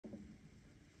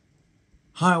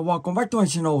Hi, welcome back to my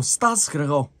channel, Stars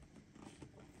Cannibal.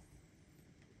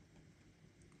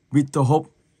 Mr.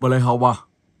 Hope, Playhouse.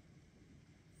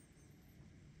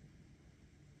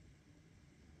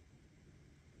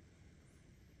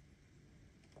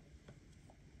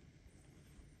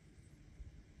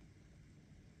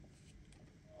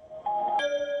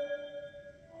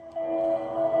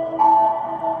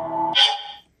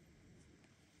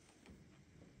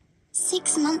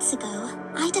 Six months ago,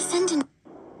 I defended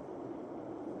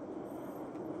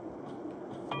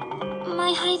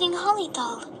my hiding holly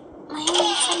doll, my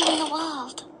only friend in the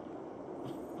world.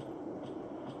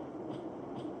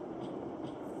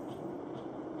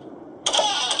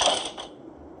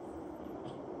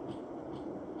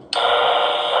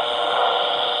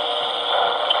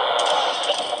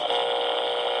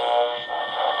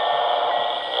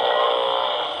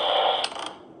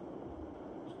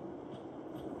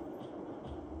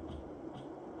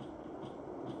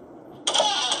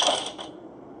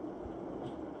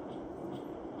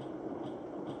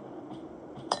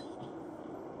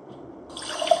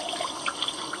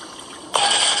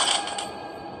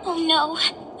 Oh no,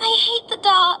 I hate the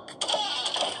dark.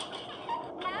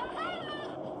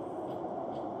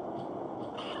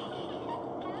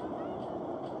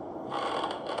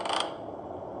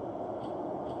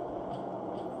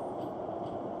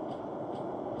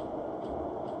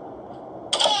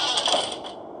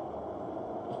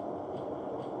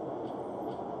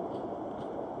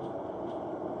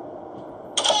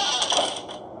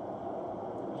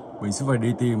 Mình sẽ phải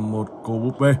đi tìm một cô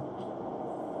búp bê.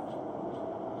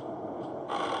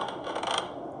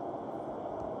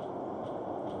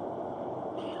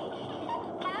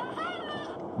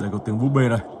 Đây có tiếng búp bê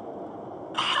này.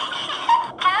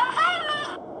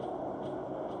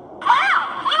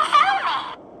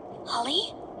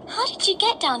 Holly, how did you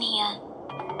get down here?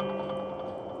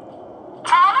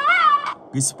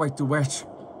 Get back to West.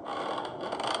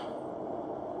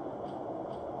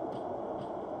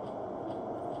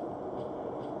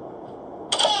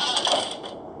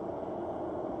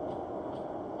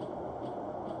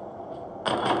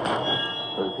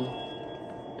 Ruby,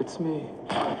 it's me.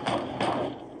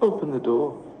 Open the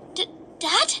door.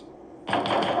 Dad?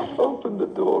 Open the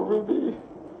door, Ruby.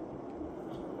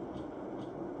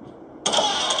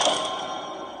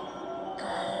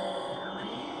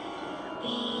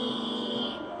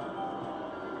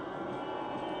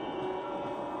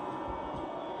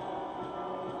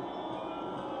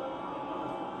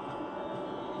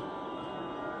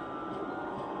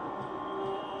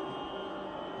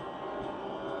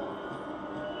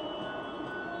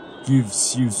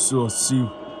 Gives you so seal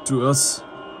to us.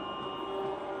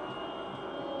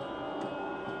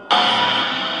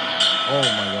 Oh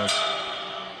my god.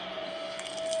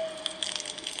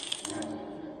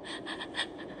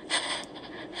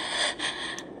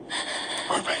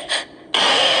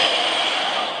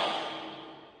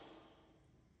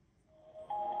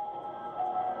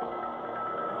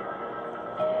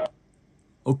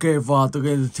 Ok, và từ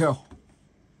game tiếp theo,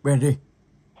 Bendy.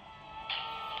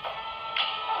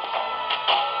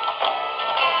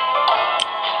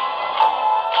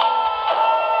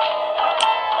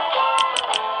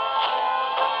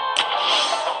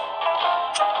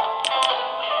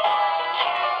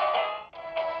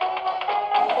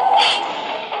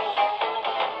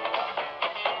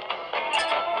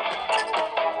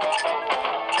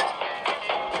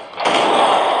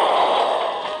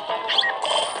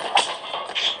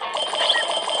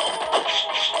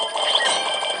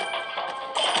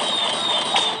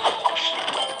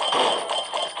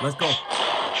 Let's go.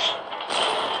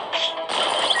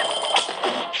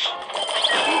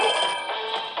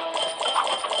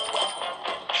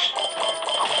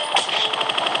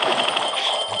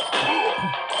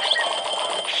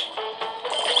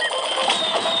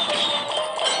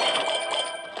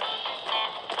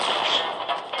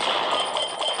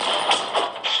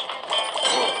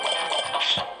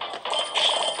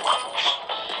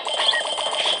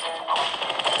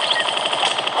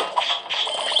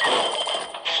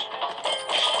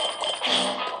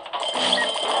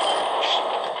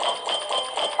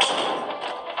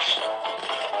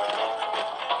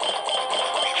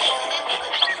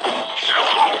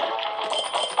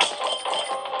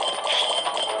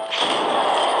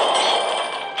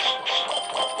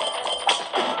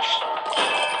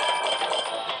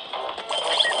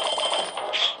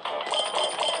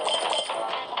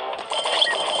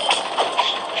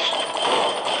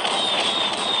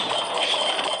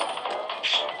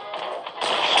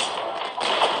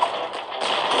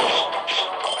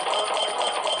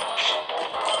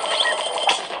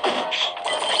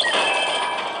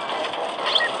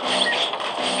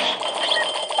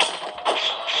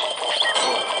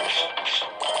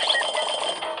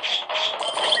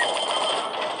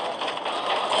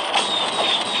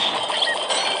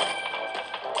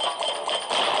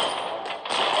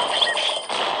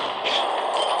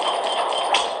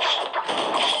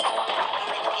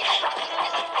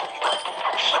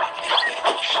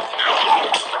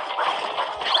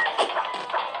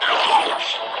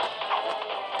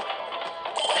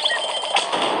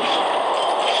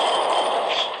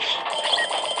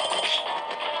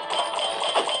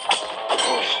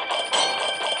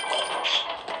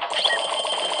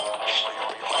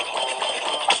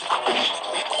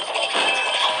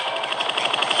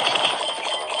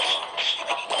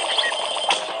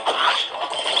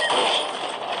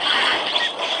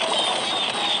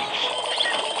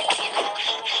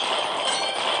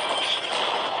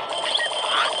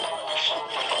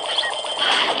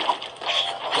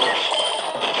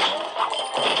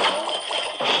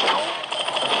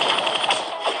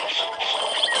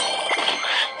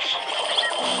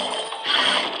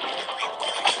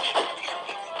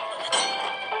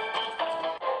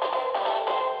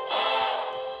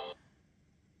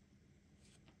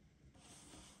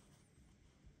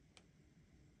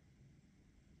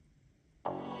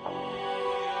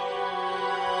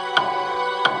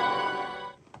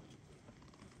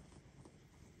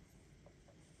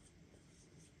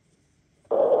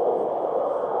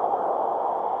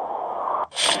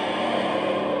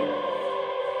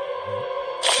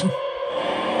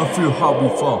 A few how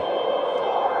before.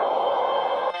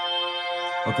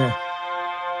 Ok.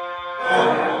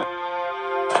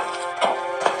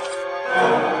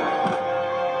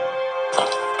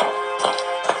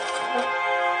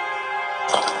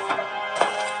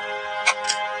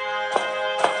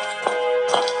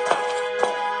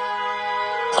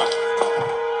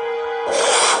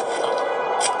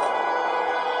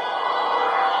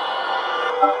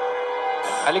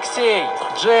 Алексей,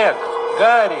 Джек,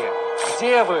 Гарри,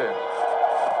 где вы?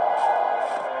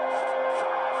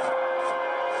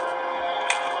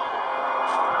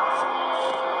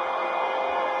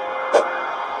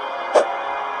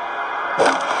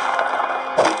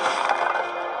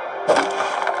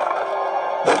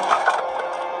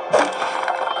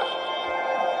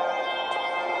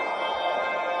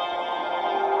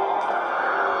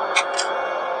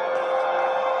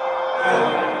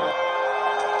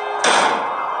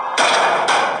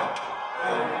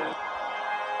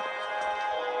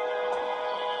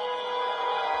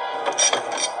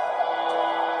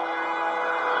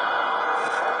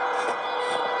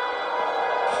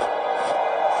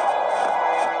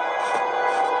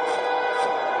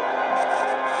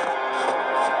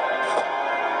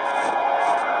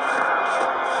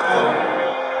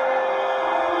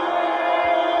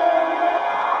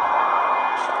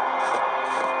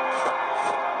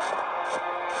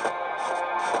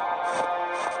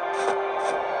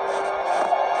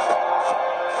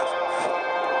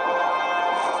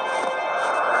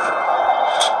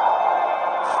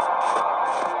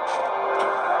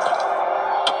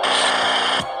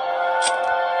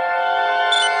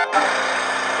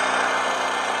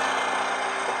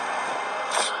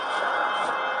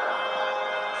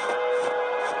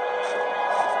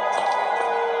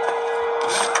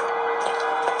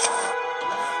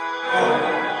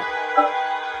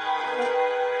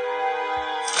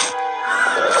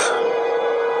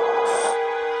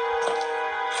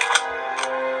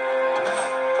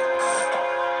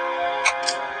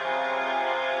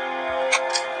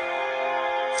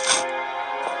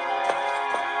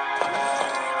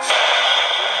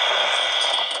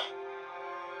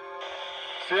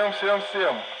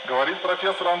 Всем, говорит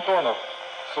профессор Антонов.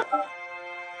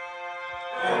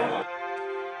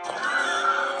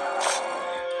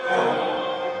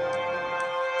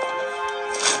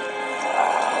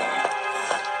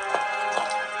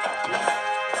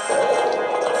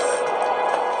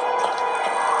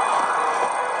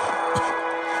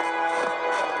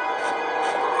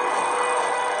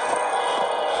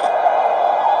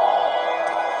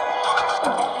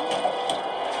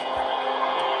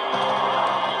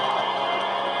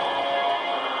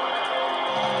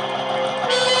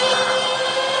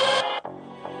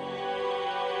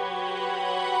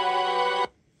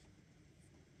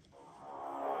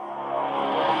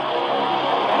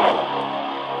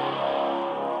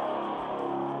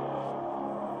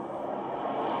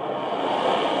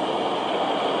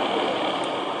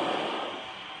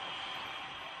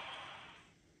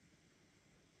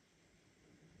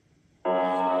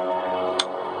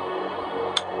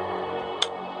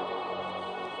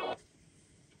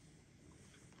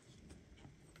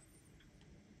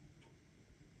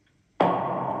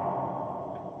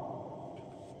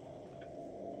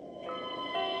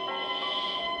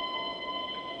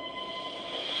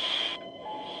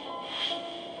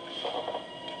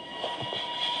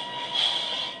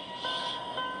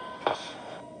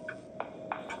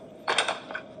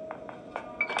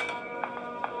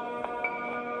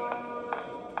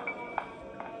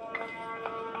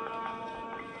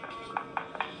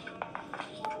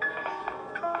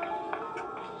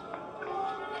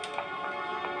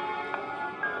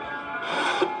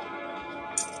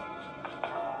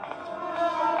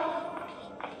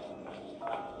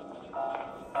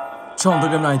 Trong tựa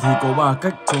game này thì có 3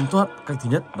 cách trốn thoát. Cách thứ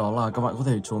nhất đó là các bạn có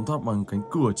thể trốn thoát bằng cánh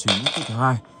cửa chính. Cách thứ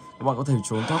hai, các bạn có thể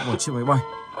trốn thoát bằng chiếc máy bay.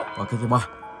 Và cách thứ ba,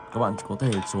 các bạn có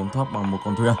thể trốn thoát bằng một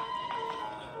con thuyền.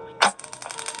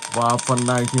 Và phần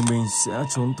này thì mình sẽ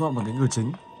trốn thoát bằng cánh cửa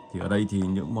chính. Thì ở đây thì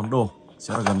những món đồ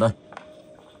sẽ là gần đây.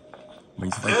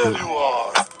 Mình sẽ phải tự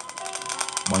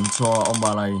bắn cho ông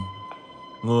bà này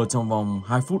ngơ trong vòng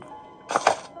 2 phút.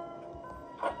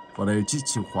 Và đây chiếc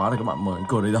chìa khóa để các bạn mở cánh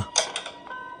cửa đây ra.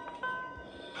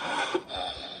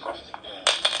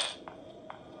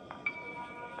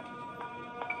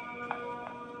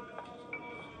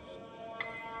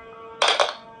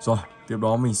 Rồi, tiếp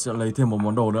đó mình sẽ lấy thêm một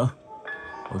món đồ nữa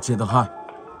ở trên tầng 2.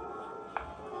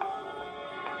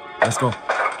 Let's go.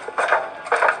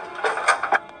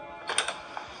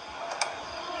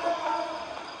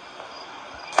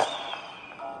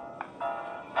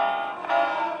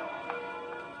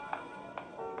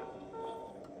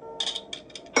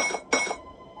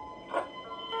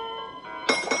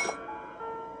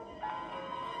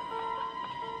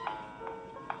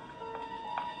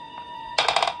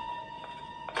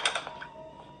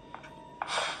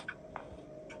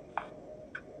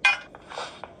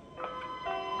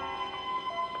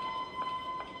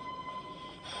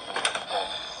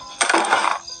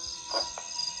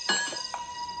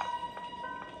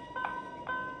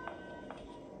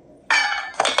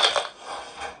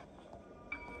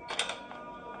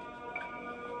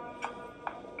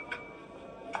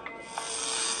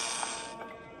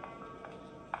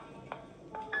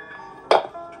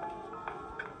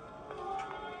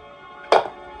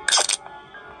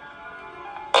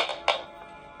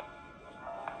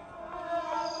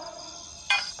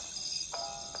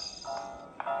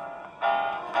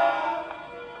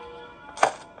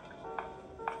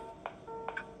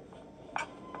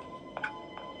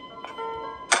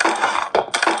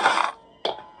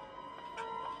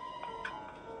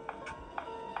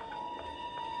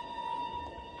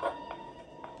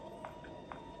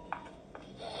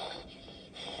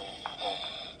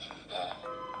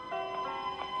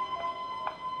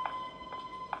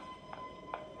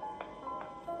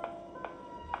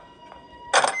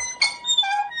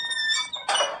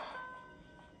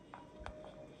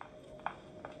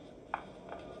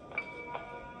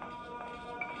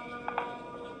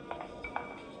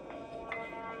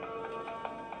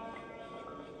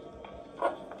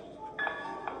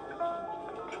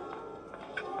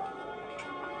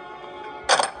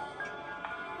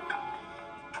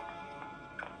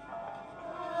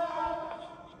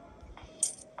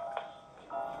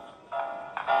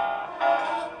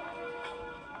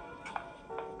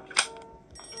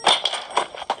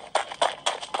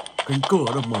 cánh cửa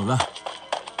được mở ra.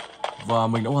 Và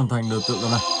mình đã hoàn thành được tượng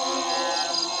lần này.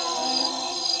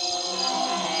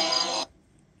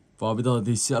 Và bây giờ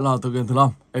thì sẽ là tựa game thứ 5,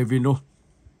 Evino.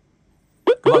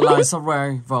 Các bạn like,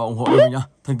 subscribe và ủng hộ mình nhá.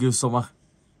 Thank you so much.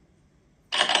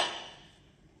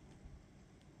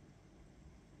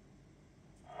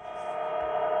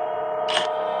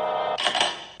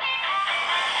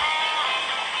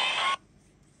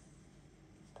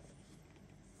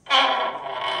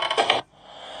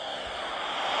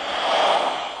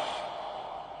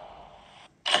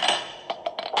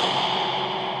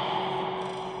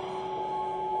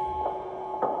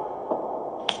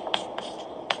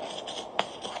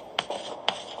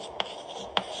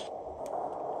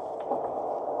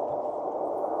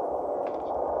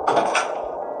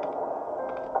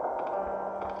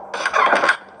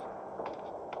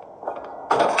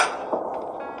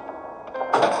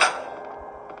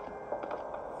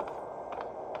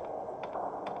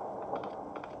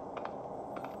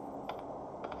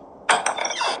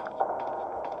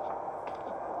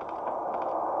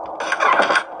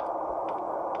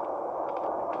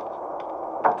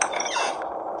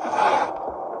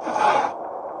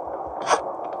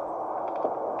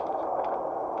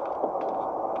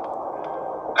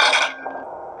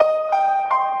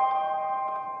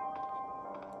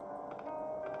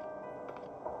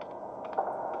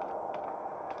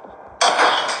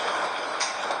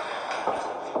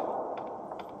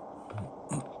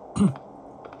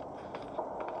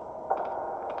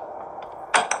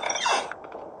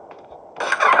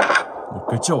 Một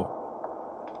cái chổi.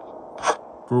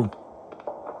 Boom.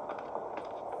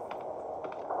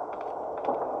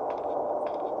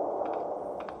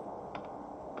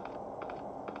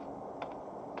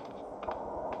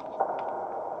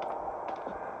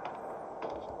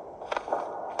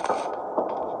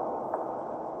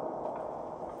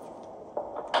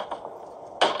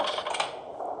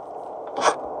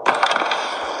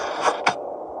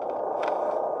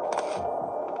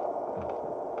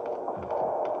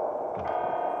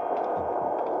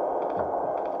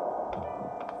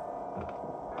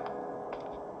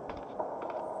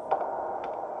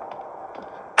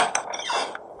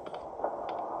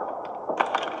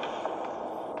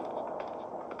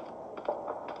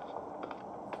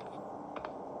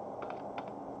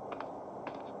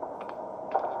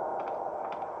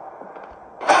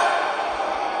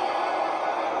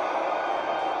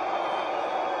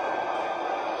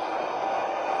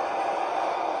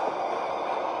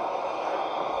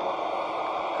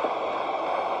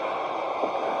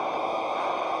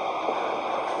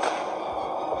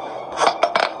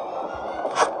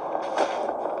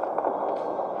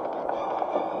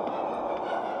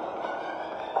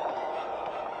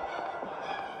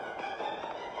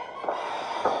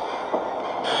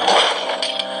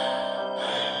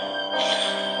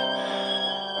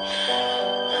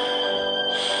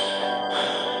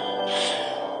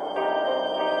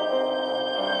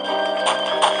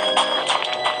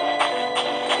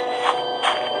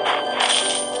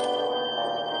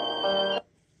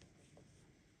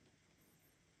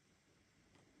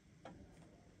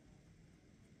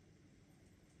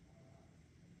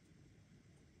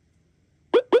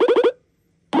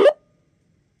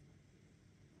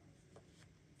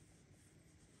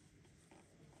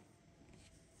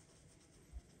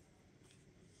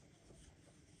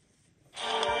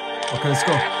 Okay, let's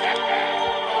go.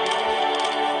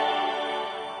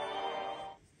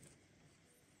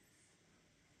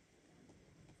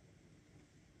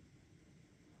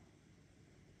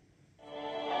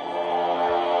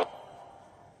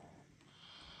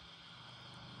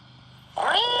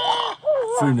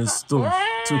 Venus stone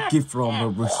to gift from her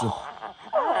Bristol.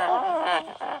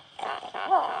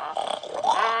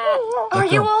 Are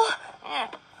you all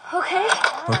okay?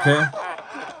 Okay.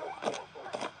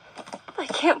 I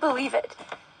can't believe it.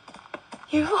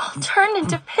 You all turned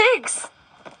into pigs.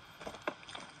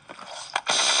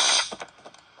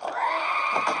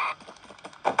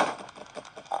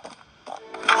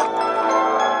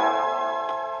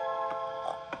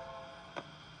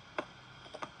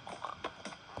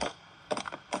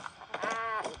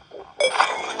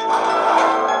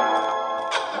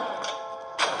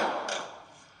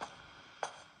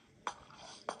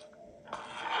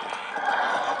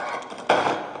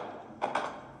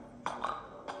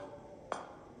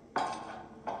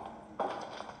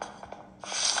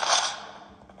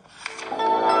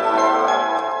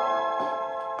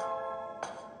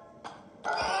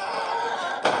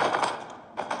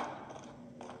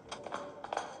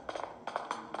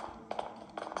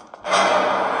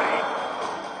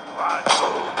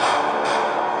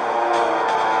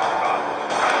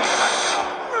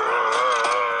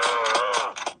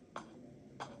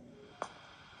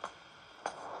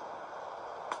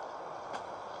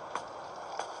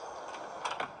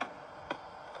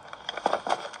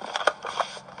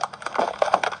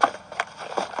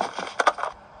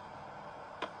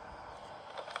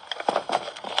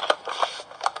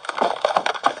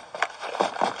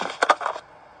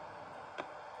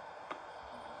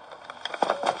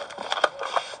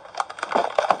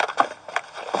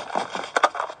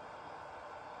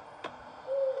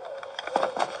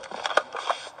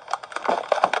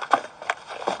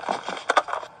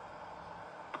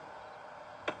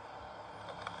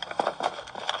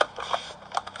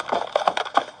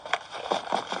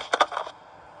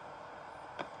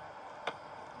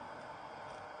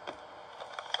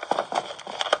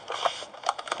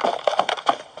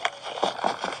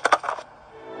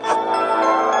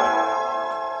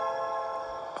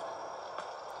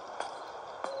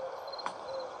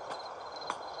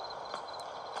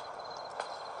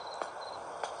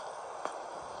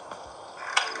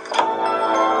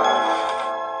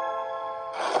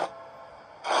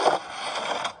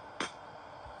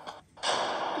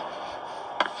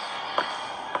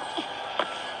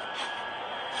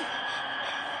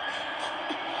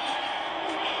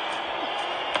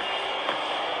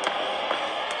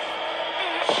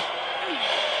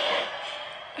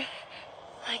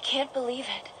 can't believe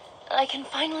it. I can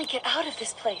finally get out of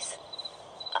this place.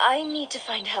 I need to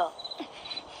find help.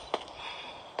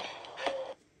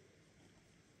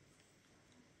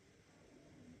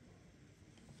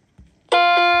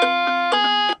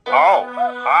 Oh,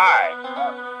 hi.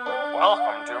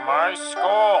 Welcome to my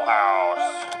schoolhouse.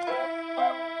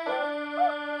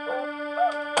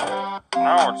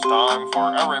 Now it's time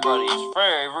for everybody's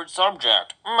favorite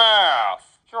subject,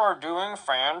 math. You're doing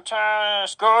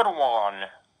fantastic. Good one.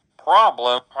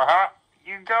 Problem. Haha,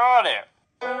 you got it.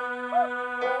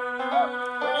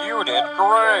 You did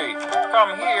great.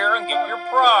 Come here and get your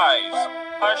prize.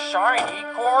 A shiny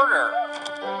quarter.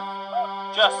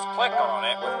 Just click on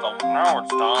it with the... Now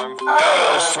it's time for...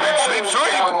 Sweep, sweep,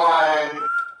 sweep! Someone.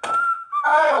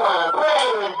 I want to play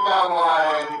with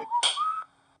someone.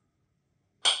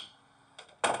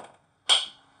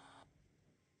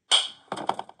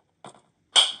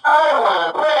 I want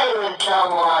to play with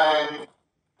someone.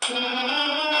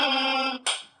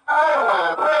 I want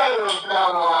to play with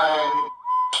someone.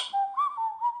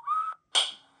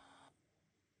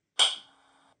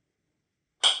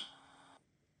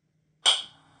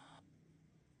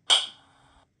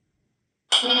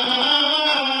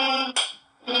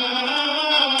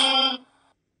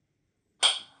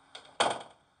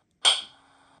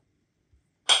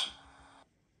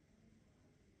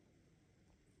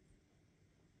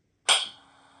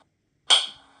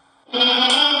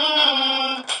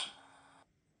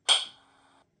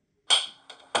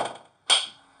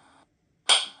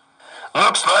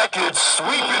 Looks like it's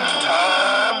sweeping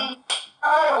time. I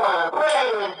want to play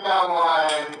with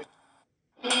someone.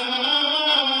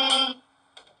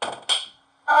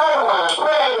 I want to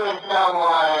play with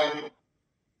someone.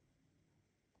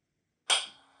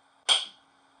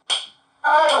 I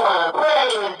want to play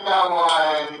with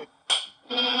someone.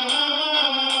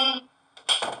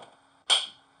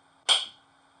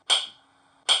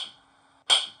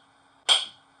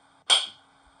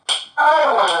 I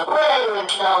want to play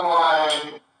with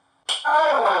someone. I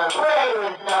want to play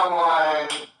with someone.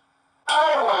 I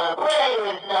want to play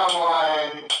with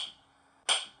someone.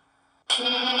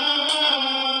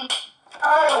 I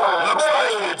want to play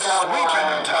with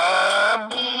someone. Time.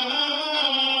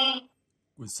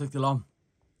 Let's take the alarm.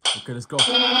 Okay, let's go. I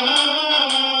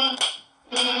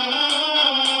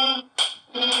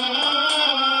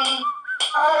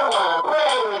want to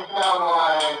play with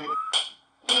someone.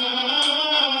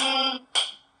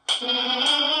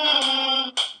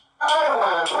 I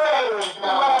want to play with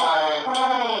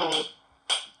someone.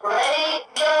 Ready?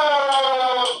 Go!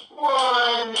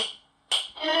 1,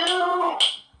 2,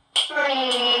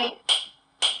 3,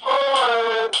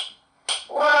 4.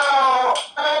 Wow!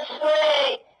 Let's play!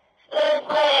 Let's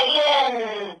play again!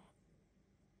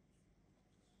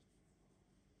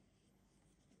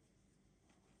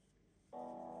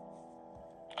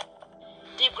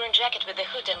 Deep green jacket with a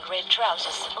hood and gray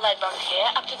trousers. Light brown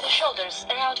hair up to the shoulders,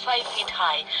 around 5 feet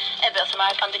high. A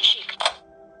birthmark on the cheek.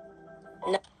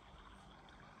 No.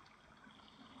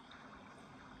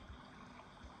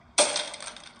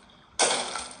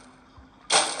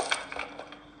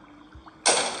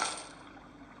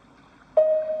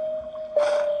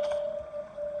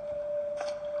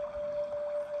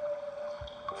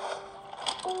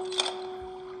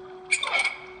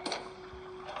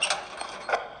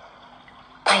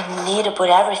 I need to put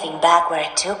everything back where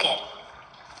I took it.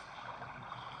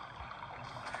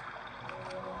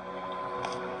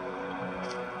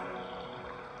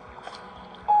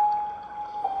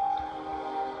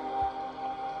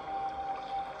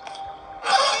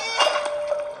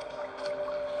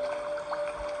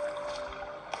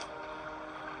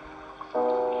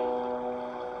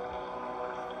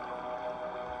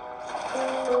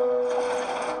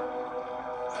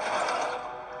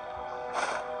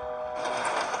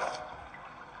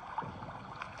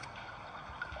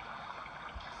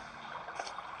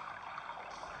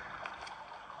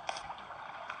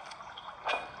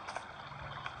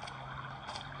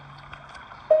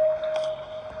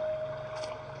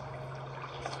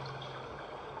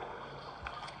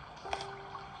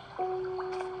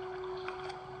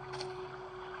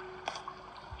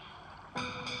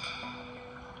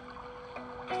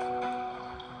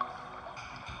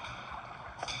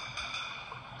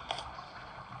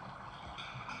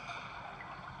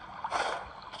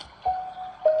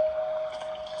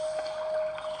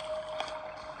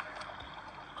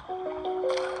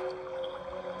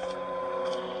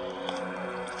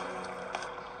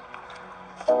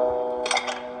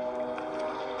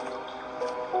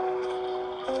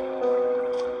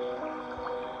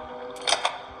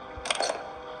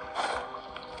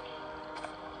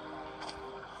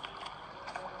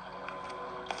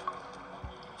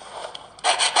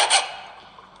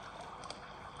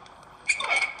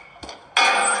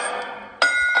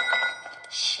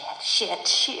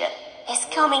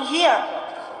 coming here.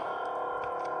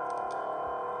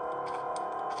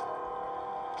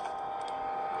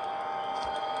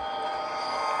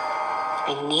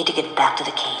 I need to get back to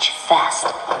the cage fast.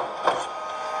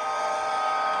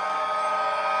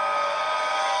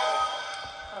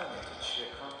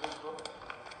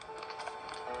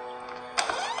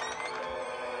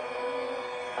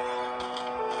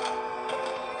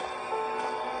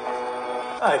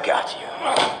 I got you.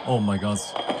 Oh my god.